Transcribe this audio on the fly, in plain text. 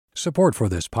Support for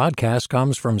this podcast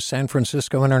comes from San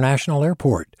Francisco International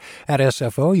Airport. At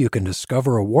SFO, you can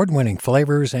discover award-winning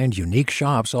flavors and unique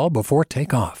shops all before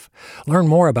takeoff. Learn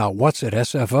more about what's at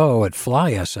SFO at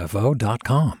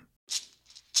flysfo.com.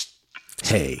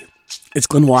 Hey, it's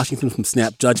Glenn Washington from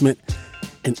Snap Judgment.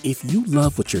 And if you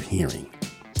love what you're hearing,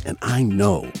 and I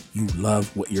know you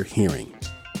love what you're hearing,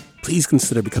 please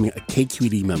consider becoming a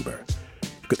KQED member.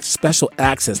 Get special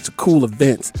access to cool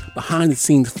events,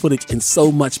 behind-the-scenes footage, and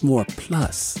so much more.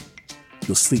 Plus,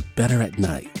 you'll sleep better at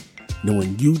night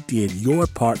knowing you did your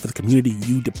part for the community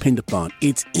you depend upon.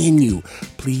 It's in you.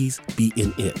 Please be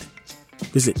in it.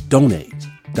 Visit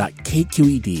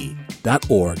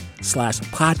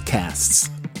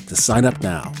donate.kqed.org/podcasts to sign up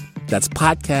now. That's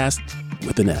podcast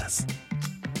with an S.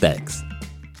 Thanks.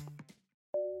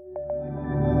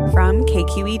 From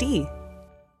KQED.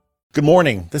 Good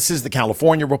morning. This is the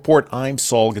California Report. I'm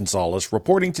Saul Gonzalez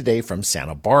reporting today from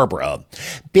Santa Barbara.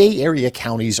 Bay Area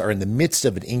counties are in the midst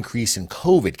of an increase in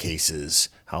COVID cases.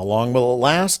 How long will it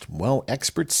last? Well,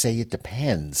 experts say it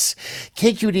depends.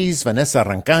 KQED's Vanessa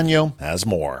Rancaño has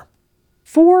more.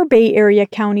 4 Bay Area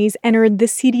counties entered the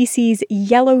CDC's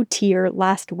yellow tier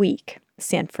last week.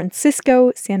 San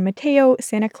Francisco, San Mateo,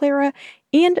 Santa Clara,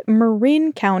 and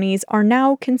Marin counties are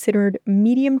now considered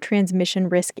medium transmission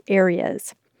risk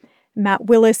areas. Matt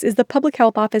Willis is the public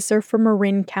health officer for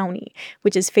Marin County,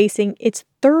 which is facing its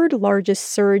third largest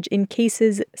surge in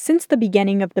cases since the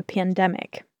beginning of the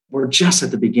pandemic. We're just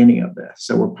at the beginning of this,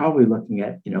 so we're probably looking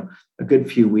at, a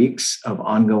good few weeks of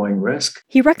ongoing risk.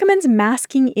 He recommends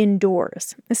masking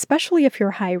indoors, especially if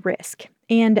you're high risk,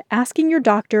 and asking your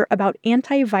doctor about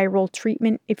antiviral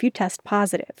treatment if you test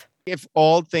positive. If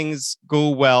all things go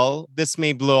well, this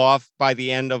may blow off by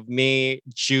the end of May,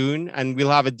 June, and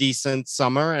we'll have a decent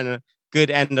summer and a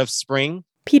good end of spring.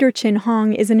 Peter Chin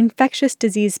Hong is an infectious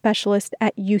disease specialist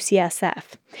at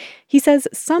UCSF. He says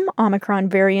some Omicron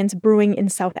variants brewing in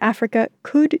South Africa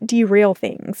could derail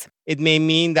things. It may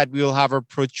mean that we will have a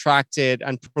protracted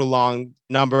and prolonged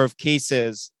number of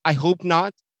cases. I hope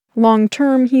not. Long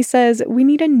term, he says, we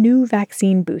need a new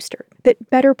vaccine booster that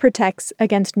better protects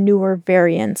against newer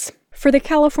variants. For the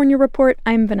California Report,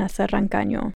 I'm Vanessa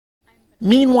Rancaño.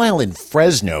 Meanwhile, in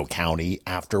Fresno County,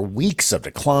 after weeks of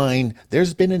decline,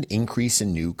 there's been an increase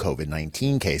in new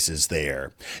COVID-19 cases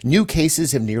there. New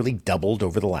cases have nearly doubled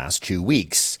over the last 2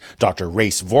 weeks. Dr.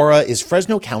 Race Vora is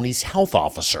Fresno County's health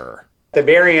officer. The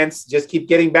variants just keep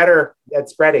getting better at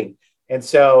spreading. And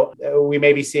so we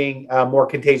may be seeing more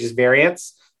contagious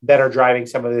variants that are driving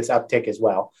some of this uptick as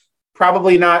well.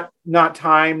 Probably not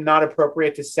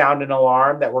appropriate to sound an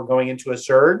alarm that we're going into a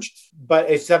surge, but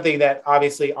it's something that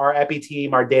obviously our epi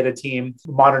team, our data team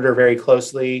monitor very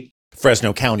closely.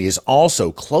 Fresno County is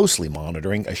also closely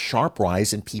monitoring a sharp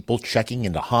rise in people checking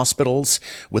into hospitals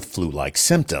with flu-like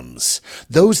symptoms.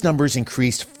 Those numbers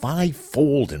increased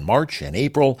 5-fold in March and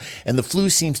April, and the flu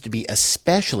seems to be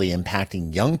especially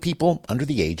impacting young people under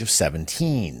the age of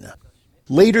 17.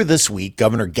 Later this week,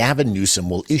 Governor Gavin Newsom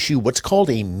will issue what's called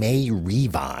a May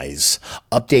revise,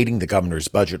 updating the governor's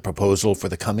budget proposal for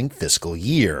the coming fiscal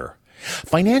year.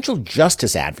 Financial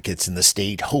justice advocates in the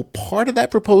state hope part of that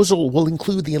proposal will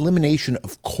include the elimination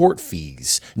of court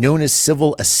fees, known as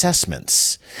civil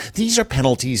assessments. These are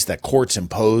penalties that courts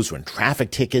impose when traffic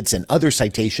tickets and other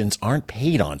citations aren't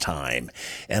paid on time.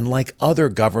 And like other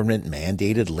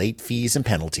government-mandated late fees and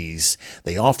penalties,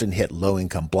 they often hit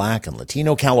low-income Black and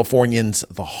Latino Californians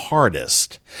the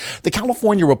hardest. The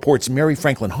California Report's Mary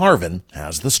Franklin Harvin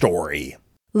has the story.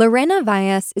 Lorena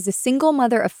Valles is a single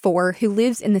mother of 4 who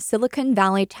lives in the Silicon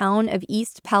Valley town of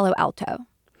East Palo Alto.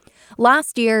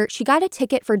 Last year, she got a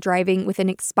ticket for driving with an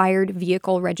expired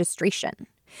vehicle registration.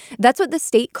 That's what the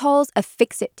state calls a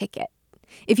fix-it ticket.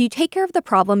 If you take care of the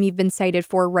problem you've been cited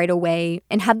for right away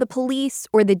and have the police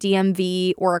or the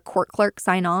DMV or a court clerk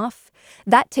sign off,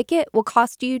 that ticket will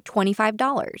cost you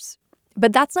 $25.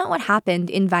 But that's not what happened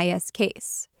in Valles'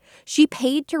 case. She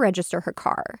paid to register her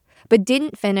car, but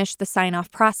didn't finish the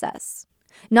sign-off process.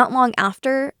 Not long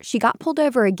after, she got pulled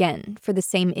over again for the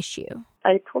same issue.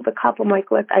 I told the cop, I'm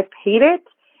like, look, I paid it.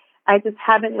 I just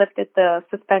haven't lifted the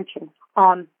suspension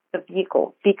on the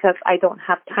vehicle because I don't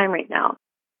have time right now.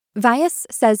 Valles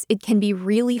says it can be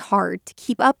really hard to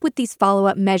keep up with these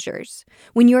follow-up measures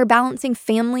when you are balancing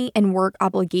family and work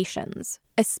obligations,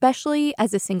 especially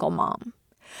as a single mom.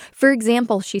 For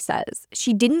example, she says,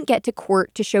 she didn't get to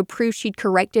court to show proof she'd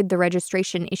corrected the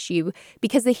registration issue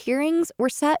because the hearings were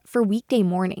set for weekday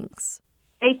mornings.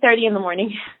 8:30 in the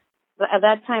morning. At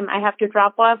that time, I have to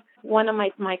drop off one of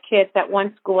my kids at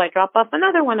one school. I drop off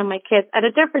another one of my kids at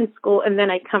a different school, and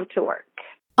then I come to work.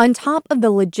 On top of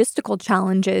the logistical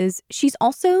challenges, she's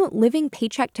also living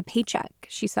paycheck to paycheck,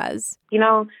 she says.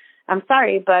 I'm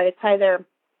sorry, but it's either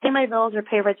pay my bills or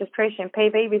pay registration, pay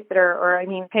babysitter, or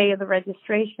pay the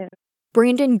registration.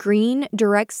 Brandon Green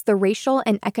directs the Racial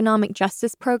and Economic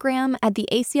Justice Program at the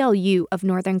ACLU of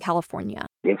Northern California.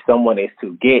 If someone is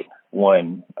to get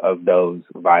one of those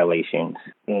violations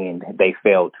and they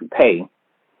fail to pay,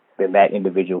 then that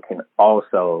individual can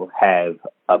also have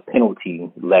a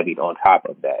penalty levied on top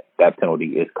of that. That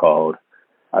penalty is called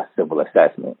a civil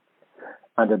assessment.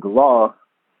 Under the law,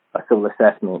 a civil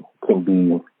assessment can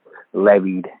be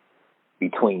levied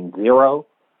between $0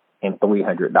 and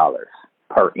 $300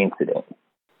 per incident.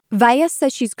 Valles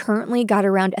says she's currently got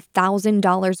around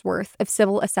 $1,000 worth of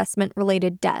civil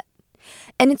assessment-related debt.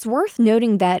 And it's worth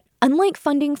noting that, unlike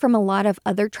funding from a lot of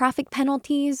other traffic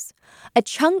penalties, a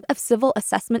chunk of civil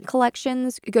assessment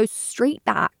collections goes straight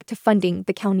back to funding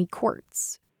the county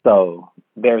courts. So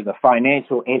there's a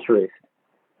financial interest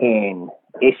in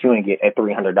issuing it at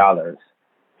 $300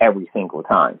 every single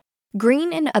time.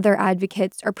 Green and other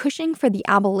advocates are pushing for the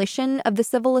abolition of the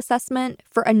civil assessment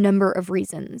for a number of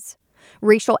reasons.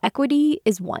 Racial equity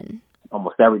is one.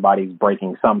 Almost everybody's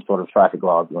breaking some sort of traffic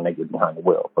laws when they get behind the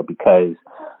wheel. But because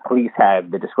police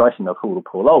have the discretion of who to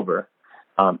pull over,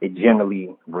 it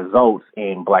generally results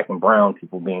in Black and brown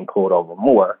people being pulled over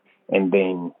more and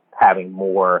then having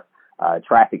more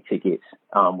traffic tickets,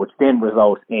 which then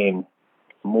results in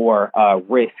more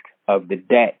risk of the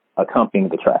debt accompanying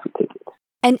the traffic tickets.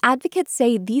 And advocates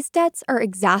say these debts are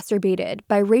exacerbated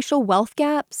by racial wealth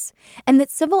gaps and that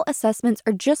civil assessments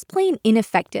are just plain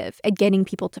ineffective at getting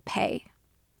people to pay.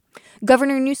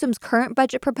 Governor Newsom's current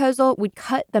budget proposal would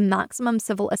cut the maximum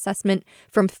civil assessment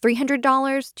from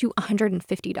 $300 to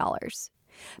 $150.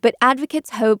 But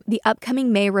advocates hope the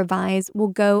upcoming May revise will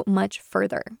go much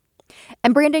further.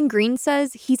 And Brandon Green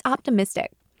says he's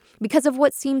optimistic because of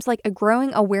what seems like a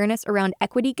growing awareness around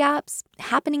equity gaps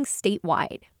happening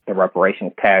statewide. The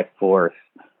Reparations Task Force,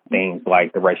 things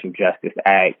like the Racial Justice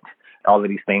Act, all of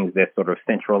these things that sort of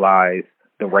centralize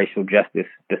the racial justice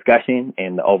discussion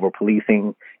and the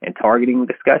over-policing and targeting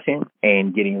discussion,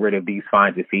 and getting rid of these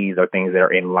fines and fees are things that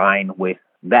are in line with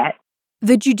that.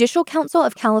 The Judicial Council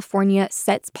of California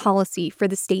sets policy for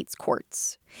the state's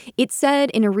courts. It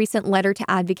said in a recent letter to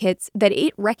advocates that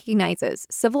it recognizes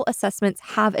civil assessments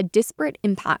have a disparate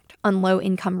impact on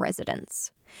low-income residents,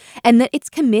 and that it's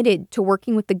committed to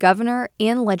working with the governor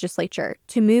and legislature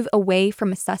to move away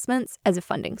from assessments as a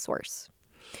funding source.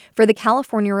 For the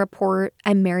California Report,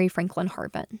 I'm Mary Franklin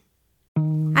Harvin.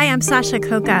 Hi, I'm Sasha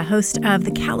Khokha, host of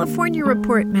the California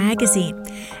Report magazine.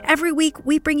 Every week,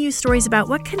 we bring you stories about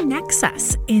what connects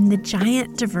us in the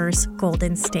giant, diverse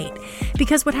Golden State.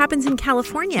 Because what happens in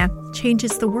California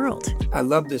changes the world. I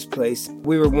love this place.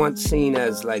 We were once seen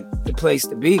as like the place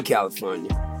to be,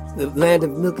 California. The land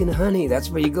of milk and honey. That's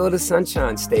where you go to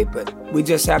Sunshine State, but we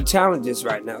just have challenges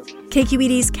right now.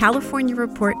 KQED's California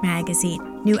Report magazine.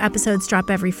 New episodes drop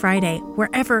every Friday,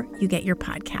 wherever you get your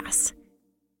podcasts.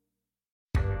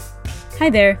 Hi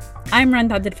there, I'm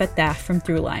Rand Abdel Fattah from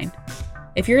Throughline.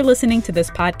 If you're listening to this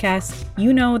podcast,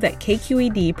 you know that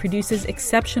KQED produces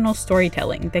exceptional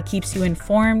storytelling that keeps you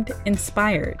informed,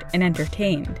 inspired, and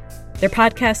entertained. Their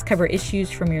podcasts cover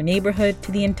issues from your neighborhood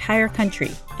to the entire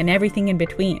country and everything in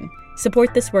between.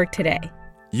 Support this work today.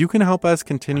 You can help us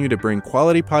continue to bring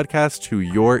quality podcasts to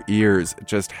your ears.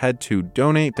 Just head to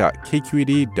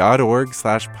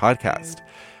donate.kqed.org/podcast.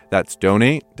 That's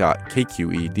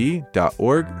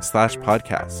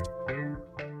donate.kqed.org/podcast.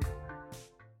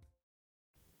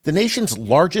 The nation's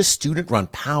largest student-run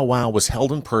powwow was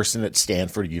held in person at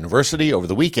Stanford University over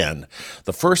the weekend,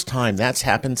 the first time that's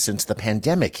happened since the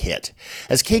pandemic hit.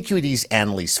 As KQED's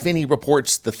Annalise Finney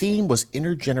reports, the theme was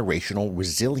intergenerational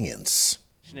resilience.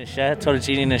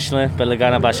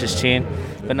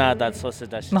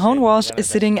 Mahone Walsh is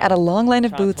sitting at a long line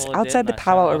of booths outside the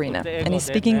powwow arena, and he's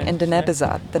speaking in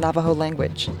Denebizat, the Navajo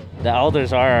language. The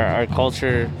elders are our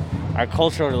culture, our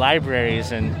cultural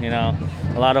libraries, and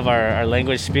a lot of our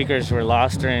language speakers were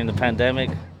lost during the pandemic.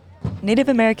 Native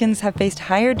Americans have faced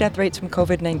higher death rates from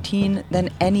COVID-19 than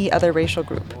any other racial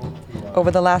group.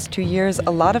 Over the last 2 years,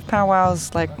 a lot of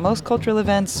powwows, like most cultural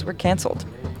events, were canceled.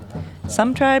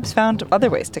 Some tribes found other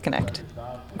ways to connect.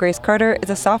 Grace Carter is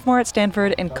a sophomore at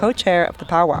Stanford and co-chair of the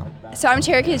powwow. So I'm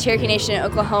Cherokee, the Cherokee Nation in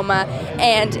Oklahoma,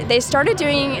 and they started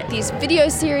doing these video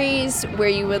series where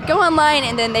you would go online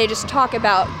and then they just talk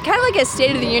about kind of like a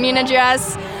State of the Union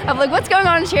address of like what's going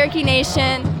on in Cherokee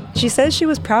Nation. She says she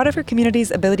was proud of her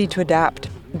community's ability to adapt,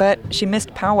 but she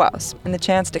missed powwows and the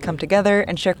chance to come together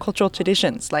and share cultural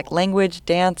traditions like language,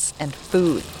 dance, and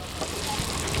food.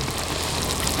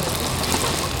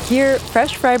 Here,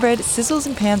 fresh fry bread sizzles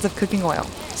in pans of cooking oil,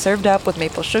 served up with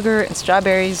maple sugar and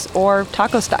strawberries, or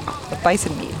taco style with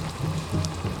bison meat.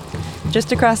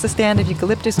 Just across the stand of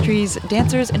eucalyptus trees,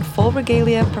 dancers in full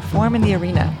regalia perform in the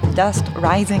arena, dust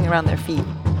rising around their feet.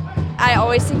 I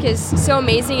always think is so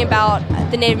amazing about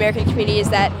the Native American community is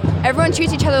that everyone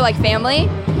treats each other like family.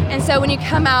 And so when you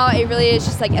come out, it really is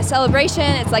just like a celebration.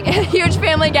 It's like a huge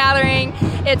family gathering.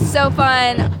 It's so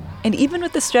fun. And even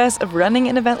with the stress of running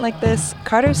an event like this,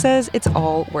 Carter says it's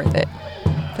all worth it.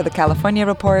 For the California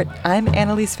Report, I'm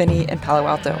Annalise Finney in Palo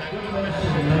Alto.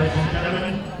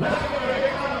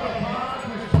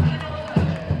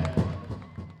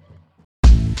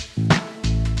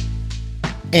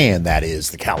 And that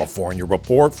is the California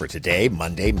Report for today,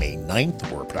 Monday, May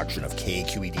 9th. We're a production of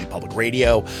KQED Public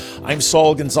Radio. I'm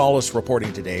Saul Gonzalez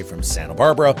reporting today from Santa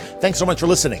Barbara. Thanks so much for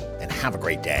listening, and have a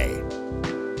great day.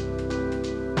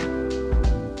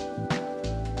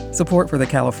 Support for the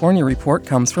California Report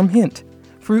comes from Hint,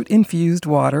 fruit-infused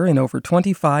water in over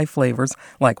 25 flavors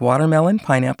like watermelon,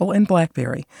 pineapple, and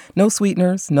blackberry. No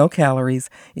sweeteners, no calories,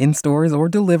 in stores or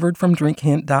delivered from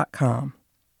drinkhint.com.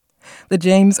 The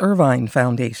James Irvine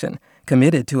Foundation,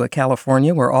 committed to a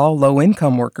California where all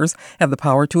low-income workers have the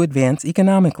power to advance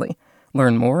economically.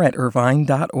 Learn more at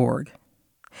irvine.org.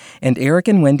 And Eric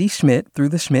and Wendy Schmidt through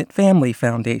the Schmidt Family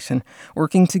Foundation,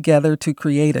 working together to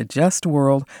create a just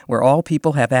world where all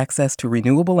people have access to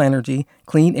renewable energy,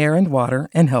 clean air and water,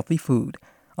 and healthy food.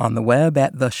 On the web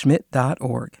at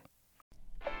theschmidt.org.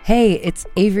 Hey, it's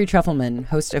Avery Trufelman,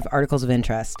 host of Articles of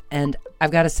Interest, and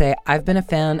I've got to say, I've been a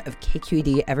fan of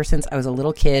KQED ever since I was a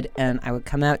little kid, and I would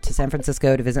come out to San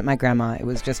Francisco to visit my grandma. It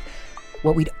was just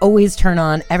what we'd always turn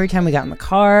on every time we got in the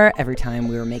car, every time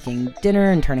we were making dinner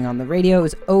and turning on the radio. It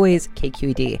was always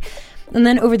KQED. And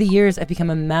then over the years, I've become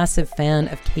a massive fan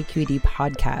of KQED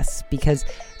podcasts because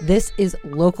this is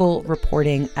local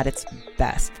reporting at its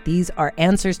best. These are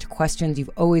answers to questions you've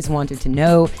always wanted to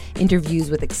know,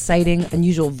 interviews with exciting,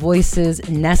 unusual voices,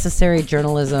 necessary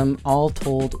journalism, all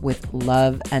told with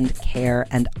love and care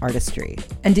and artistry.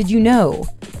 And did you know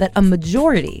that a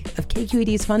majority of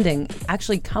KQED's funding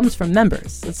actually comes from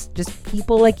members? It's just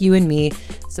people like you and me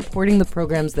supporting the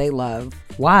programs they love,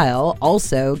 while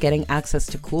also getting access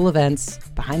to cool events,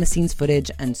 behind-the-scenes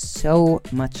footage, and so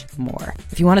much more.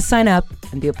 If you want to sign up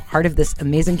and be a part of this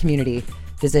amazing community,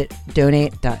 visit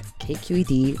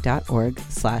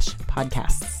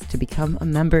donate.kqed.org/podcasts to become a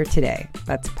member today.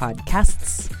 That's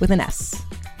podcasts with an S.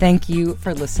 Thank you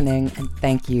for listening, and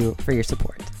thank you for your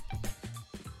support.